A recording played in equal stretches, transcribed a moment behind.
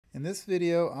In this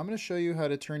video, I'm going to show you how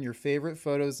to turn your favorite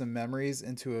photos and memories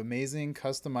into amazing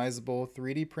customizable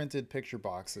 3D printed picture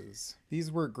boxes.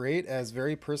 These work great as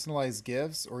very personalized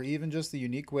gifts or even just a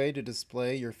unique way to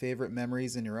display your favorite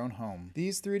memories in your own home.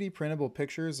 These 3D printable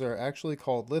pictures are actually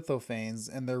called lithophanes,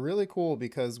 and they're really cool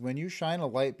because when you shine a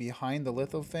light behind the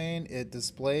lithophane, it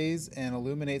displays and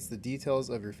illuminates the details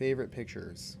of your favorite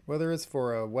pictures. Whether it's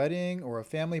for a wedding or a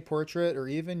family portrait or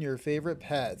even your favorite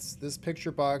pets, this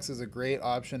picture box is a great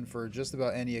option for just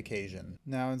about any occasion.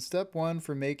 Now in step one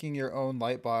for making your own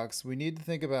light box, we need to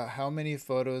think about how many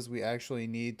photos we actually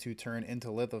need to turn into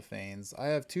lithophanes. I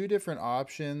have two different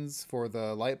options for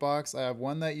the light box. I have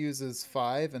one that uses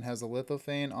 5 and has a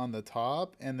lithophane on the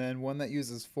top, and then one that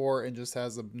uses 4 and just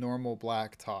has a normal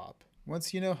black top.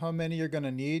 Once you know how many you're going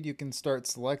to need, you can start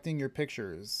selecting your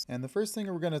pictures. And the first thing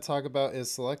we're going to talk about is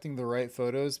selecting the right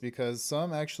photos because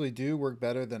some actually do work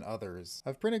better than others.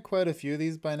 I've printed quite a few of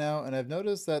these by now, and I've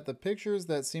noticed that the pictures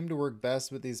that seem to work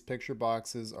best with these picture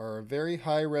boxes are very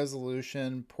high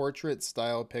resolution portrait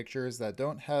style pictures that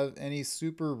don't have any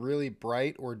super really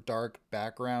bright or dark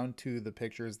background to the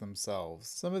pictures themselves.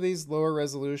 Some of these lower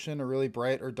resolution or really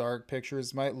bright or dark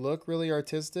pictures might look really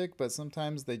artistic, but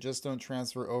sometimes they just don't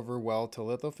transfer over well to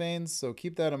lithophanes, so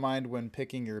keep that in mind when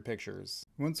picking your pictures.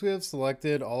 Once we have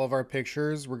selected all of our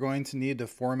pictures, we're going to need to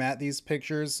format these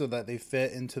pictures so that they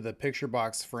fit into the picture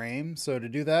box frame. So to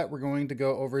do that, we're going to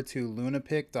go over to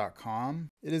lunapic.com.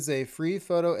 It is a free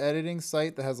photo editing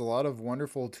site that has a lot of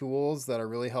wonderful tools that are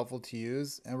really helpful to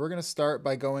use. And we're going to start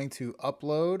by going to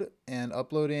upload and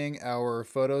uploading our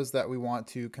photos that we want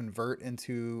to convert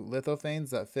into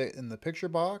lithophanes that fit in the picture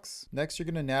box. Next, you're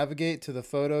going to navigate to the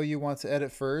photo you want to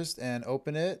edit first and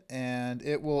open it, and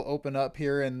it will open up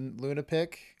here in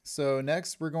Lunapic. So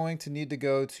next we're going to need to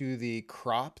go to the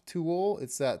crop tool.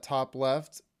 It's that top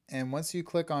left. And once you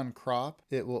click on crop,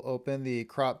 it will open the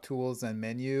crop tools and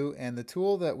menu. And the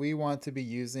tool that we want to be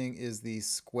using is the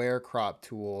square crop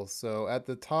tool. So at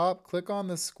the top, click on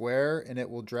the square and it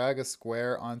will drag a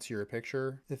square onto your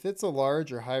picture. If it's a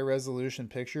large or high resolution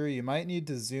picture, you might need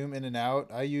to zoom in and out.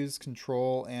 I use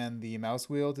Control and the mouse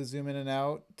wheel to zoom in and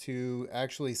out to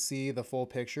actually see the full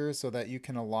picture so that you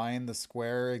can align the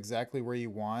square exactly where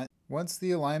you want. Once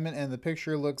the alignment and the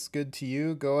picture looks good to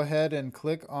you, go ahead and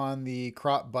click on the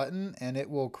crop button and it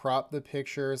will crop the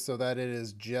picture so that it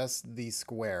is just the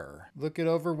square. Look it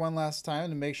over one last time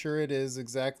to make sure it is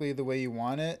exactly the way you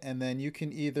want it, and then you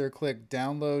can either click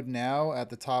download now at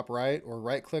the top right or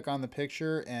right click on the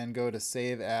picture and go to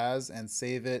save as and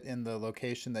save it in the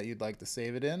location that you'd like to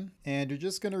save it in. And you're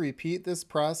just going to repeat this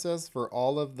process for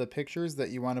all of the pictures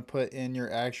that you want to put in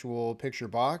your actual picture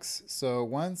box. So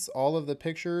once all of the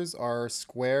pictures are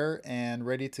square and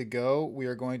ready to go, we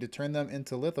are going to turn them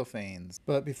into lithophanes.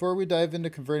 But before we dive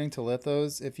into converting to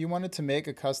lithos, if you wanted to make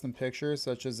a custom picture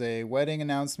such as a wedding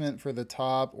announcement for the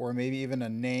top or maybe even a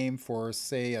name for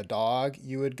say a dog,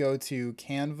 you would go to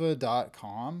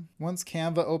canva.com. Once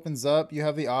Canva opens up, you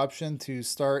have the option to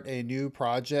start a new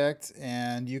project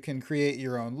and you can create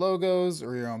your own logos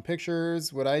or your own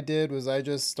pictures. What I did was I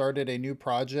just started a new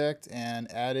project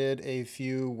and added a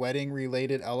few wedding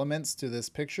related elements to this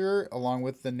picture along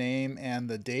with the name and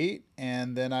the date,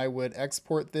 and then I would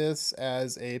export this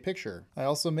as a picture. I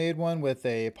also made one with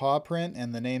a paw print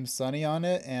and the name Sunny on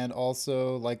it, and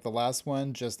also like the last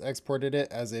one just exported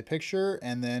it as a picture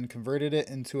and then converted it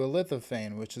into a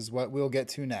lithophane, which is what we'll get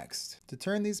to next. To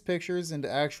turn these pictures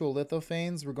into actual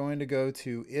lithophanes, we're going to go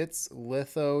to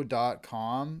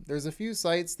itslitho.com. There's a few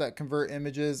sites that convert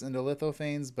images into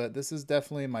lithophanes, but this is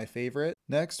definitely my favorite.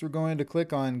 Next, we're going to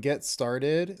click on Get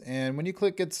Started, and when you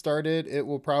click Get Started, it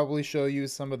will probably show you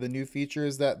some of the new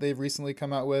features that they've recently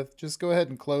come out with. Just go ahead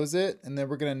and close it, and then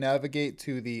we're going to navigate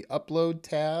to the Upload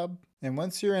tab. And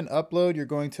once you're in Upload, you're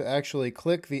going to actually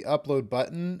click the Upload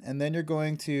button, and then you're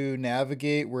going to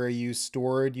navigate where you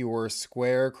stored your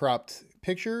square cropped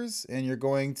pictures, and you're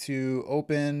going to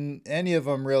open any of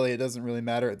them really. It doesn't really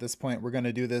matter at this point. We're going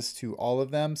to do this to all of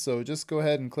them, so just go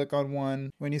ahead and click on one.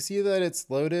 When you see that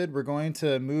it's loaded, we're going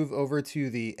to move over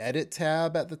to the Edit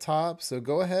tab at the top, so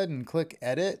go ahead and click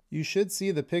Edit. You should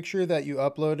see the picture that you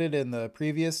uploaded in the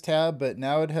previous tab, but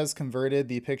now it has converted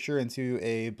the picture into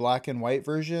a black and white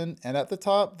version, and at the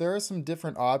top there are some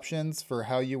different options for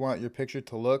how you want your picture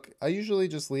to look. I usually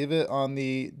just leave it on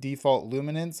the default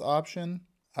luminance option.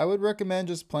 I would recommend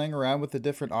just playing around with the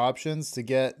different options to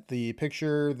get the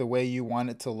picture the way you want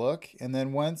it to look. And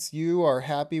then once you are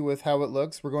happy with how it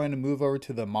looks, we're going to move over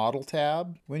to the model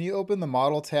tab. When you open the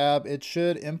model tab, it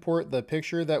should import the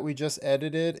picture that we just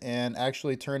edited and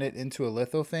actually turn it into a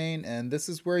lithophane. And this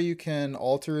is where you can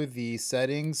alter the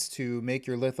settings to make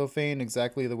your lithophane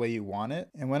exactly the way you want it.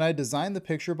 And when I designed the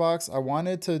picture box, I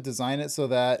wanted to design it so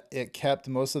that it kept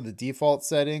most of the default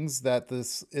settings that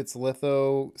its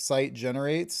litho site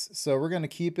generates. So we're going to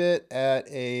keep it at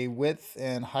a width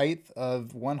and height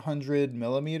of 100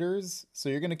 millimeters. So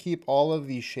you're going to keep all of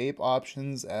the shape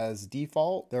options as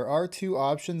default. There are two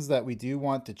options that we do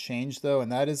want to change though,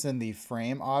 and that is in the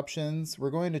frame options.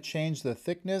 We're going to change the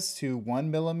thickness to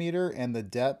 1 millimeter and the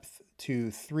depth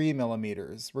to 3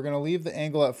 millimeters. We're going to leave the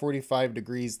angle at 45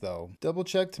 degrees though. Double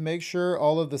check to make sure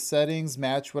all of the settings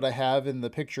match what I have in the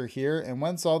picture here, and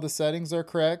once all the settings are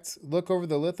correct, look over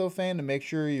the lithophane to make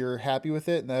sure you're happy with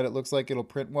it and that it looks like it'll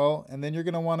print well, and then you're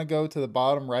going to want to go to the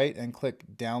bottom right and click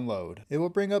download. It will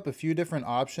bring up a few different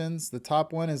options. The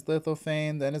top one is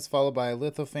lithophane, then it's followed by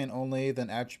lithophane only,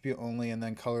 then attribute only, and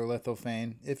then color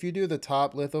lithophane. If you do the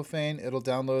top lithophane, it'll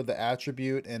download the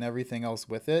attribute and everything else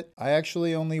with it. I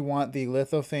actually only want the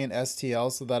lithophane STL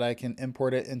so that I can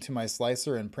import it into my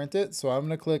slicer and print it. So I'm going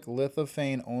to click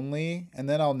lithophane only, and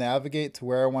then I'll navigate to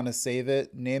where I want to save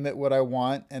it, name it what I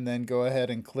want, and then go ahead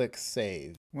and click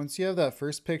save. Once you have that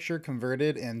first picture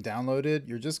converted and downloaded,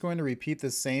 you're just going to repeat the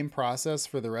same process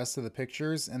for the rest of the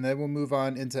pictures, and then we'll move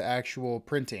on into actual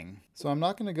printing. So I'm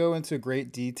not going to go into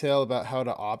great detail about how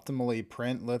to optimally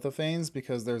print lithophanes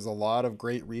because there's a lot of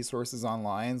great resources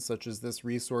online, such as this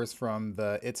resource from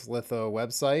the It's Litho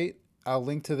website. I'll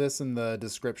link to this in the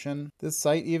description. This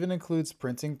site even includes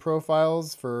printing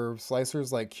profiles for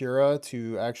slicers like Cura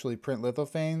to actually print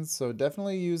lithophanes, so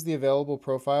definitely use the available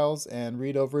profiles and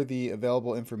read over the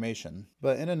available information.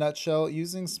 But in a nutshell,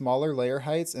 using smaller layer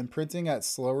heights and printing at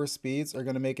slower speeds are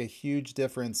going to make a huge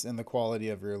difference in the quality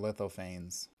of your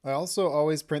lithophanes. I also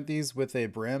always print these with a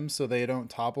brim so they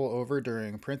don't topple over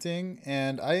during printing,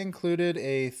 and I included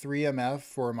a 3MF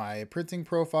for my printing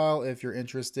profile if you're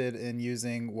interested in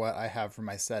using what I have for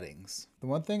my settings. The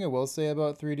one thing I will say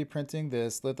about 3D printing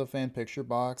this lithophane picture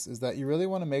box is that you really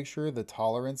want to make sure the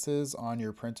tolerances on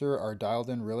your printer are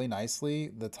dialed in really nicely.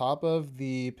 The top of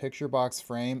the picture box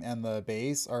frame and the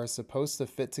base are supposed to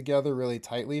fit together really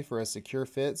tightly for a secure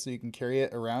fit so you can carry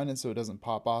it around and so it doesn't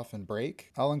pop off and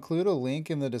break. I'll include a link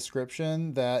in the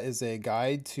description that is a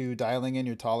guide to dialing in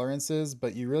your tolerances,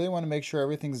 but you really want to make sure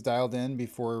everything's dialed in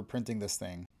before printing this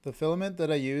thing. The filament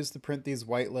that I use to print these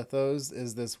white lithos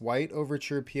is this white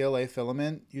Overture PLA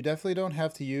filament. You definitely don't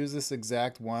have to use this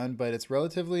exact one, but it's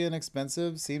relatively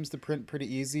inexpensive, seems to print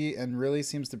pretty easy, and really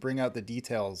seems to bring out the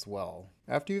details well.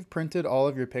 After you've printed all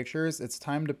of your pictures, it's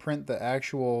time to print the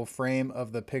actual frame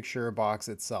of the picture box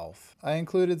itself. I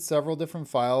included several different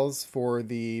files for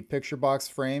the picture box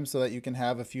frame so that you can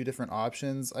have a few different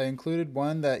options. I included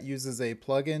one that uses a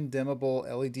plug-in dimmable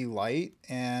LED light,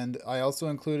 and I also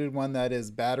included one that is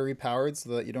battery powered so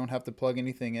that you don't have to plug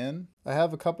anything in. I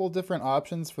have a couple different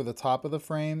options for the top of the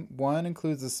frame. One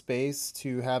includes a space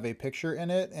to have a picture in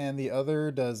it, and the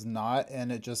other does not,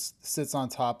 and it just sits on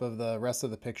top of the rest of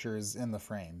the pictures in the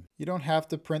frame. You don't have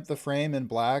to print the frame in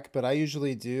black, but I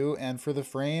usually do, and for the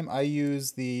frame I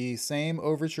use the same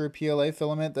Overture PLA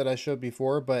filament that I showed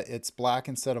before, but it's black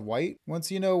instead of white.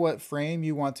 Once you know what frame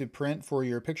you want to print for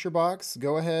your picture box,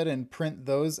 go ahead and print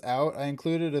those out. I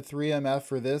included a 3MF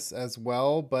for this as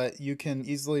well, but you can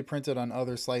easily print it on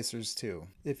other slicers too.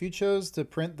 If you chose to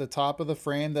print the top of the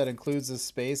frame that includes a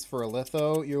space for a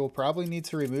litho, you will probably need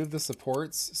to remove the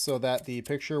supports so that the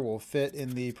picture will fit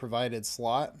in the provided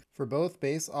slot. For both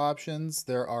base options,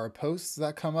 there are posts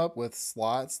that come up with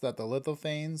slots that the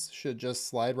lithophanes should just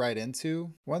slide right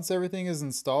into. Once everything is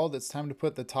installed, it's time to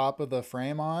put the top of the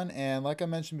frame on, and like I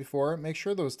mentioned before, make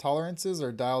sure those tolerances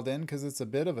are dialed in because it's a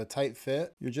bit of a tight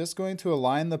fit. You're just going to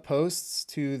align the posts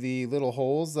to the little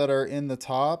holes that are in the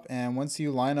top, and once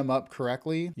you line them up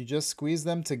correctly, you just squeeze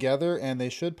them together and they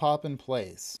should pop in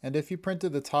place. And if you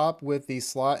printed the top with the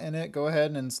slot in it, go ahead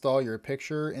and install your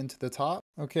picture into the top.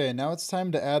 Okay, now it's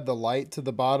time to add the light to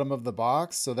the bottom of the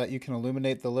box so that you can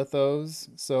illuminate the lithos.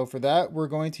 So for that, we're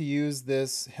going to use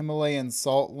this Himalayan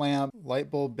salt lamp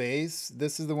light bulb base.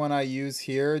 This is the one I use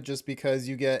here just because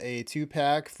you get a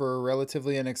 2-pack for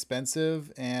relatively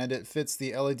inexpensive, and it fits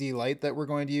the LED light that we're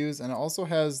going to use, and it also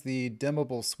has the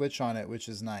dimmable switch on it, which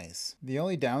is nice. The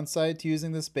only downside to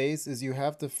using this base is you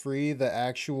have to free the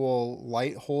actual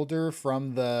light holder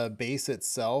from the base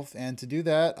itself, and to do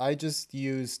that I just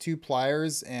use 2 pliers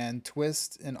wires and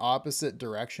twist in opposite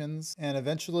directions, and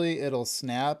eventually it'll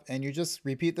snap, and you just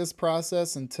repeat this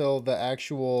process until the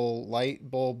actual light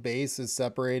bulb base is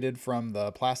separated from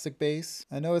the plastic base.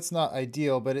 I know it's not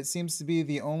ideal, but it seems to be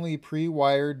the only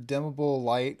pre-wired dimmable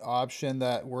light option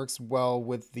that works well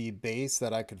with the base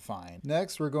that I could find.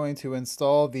 Next, we're going to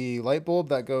install the light bulb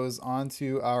that goes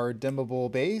onto our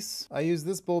dimmable base. I use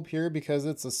this bulb here because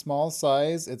it's a small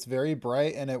size, it's very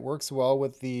bright, and it works well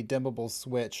with the dimmable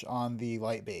switch on the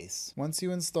light base. Once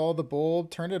you install the bulb,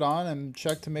 turn it on and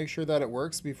check to make sure that it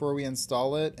works before we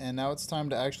install it, and now it's time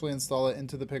to actually install it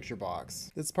into the picture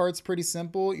box. This part's pretty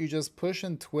simple. You just push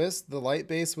and twist the light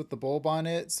base with the bulb on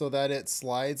it so that it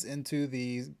slides into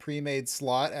the pre-made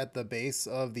slot at the base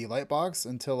of the light box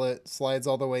until it slides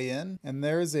all the way in. And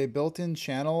there's a built-in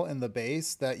channel in the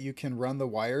base that you can run the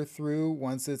wire through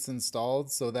once it's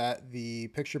installed so that the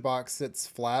picture box sits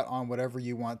flat on whatever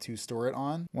you want to store it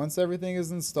on. Once everything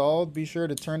is installed, be sure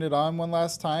to turn it on one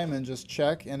last time and just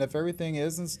check, and if everything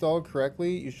is installed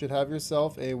correctly, you should have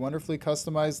yourself a wonderfully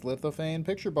customized lithophane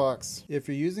picture box. If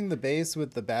you're using the base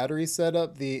with the battery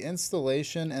setup, the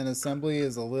installation and assembly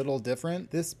is a little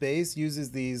different. This base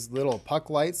uses these little puck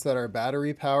lights that are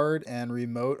battery powered and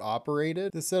remote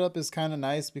operated. The setup is kind of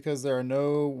nice because there are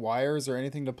no wires or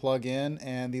anything to plug in,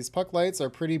 and these puck lights are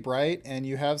pretty bright, and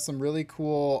you have some really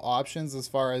cool options as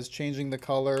far as changing the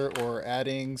color or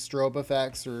adding strobe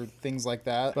effects or things like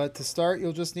that. But to start,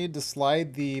 you'll just need to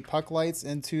slide the puck lights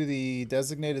into the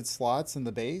designated slots in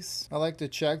the base. I like to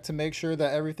check to make sure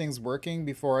that everything's working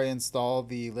before I install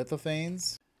the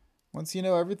lithophanes. Once you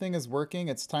know everything is working,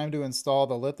 it's time to install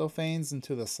the lithophanes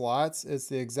into the slots. It's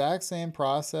the exact same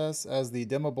process as the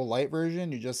dimmable light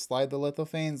version. You just slide the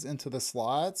lithophanes into the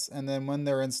slots, and then when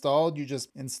they're installed, you just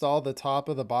install the top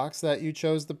of the box that you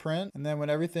chose to print. And then when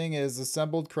everything is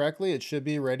assembled correctly, it should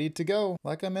be ready to go.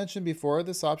 Like I mentioned before,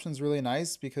 this option is really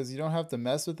nice because you don't have to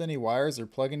mess with any wires or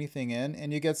plug anything in,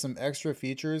 and you get some extra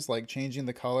features like changing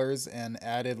the colors and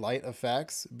added light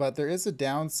effects. But there is a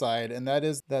downside, and that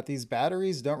is that these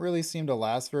batteries don't really seem to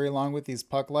last very long with these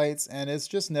puck lights, and it's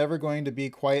just never going to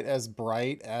be quite as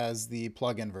bright as the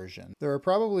plug-in version. There are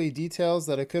probably details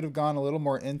that I could have gone a little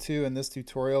more into in this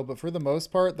tutorial, but for the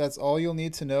most part, that's all you'll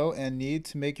need to know and need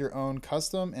to make your own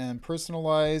custom and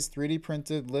personalized 3D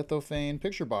printed lithophane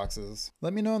picture boxes.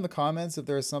 Let me know in the comments if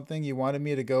there is something you wanted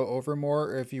me to go over more,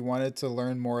 or if you wanted to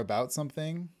learn more about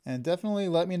something. And definitely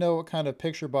let me know what kind of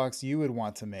picture box you would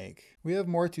want to make. We have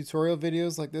more tutorial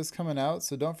videos like this coming out,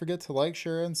 so don't forget to like,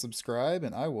 share, and subscribe,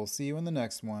 and I will see you in the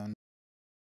next one.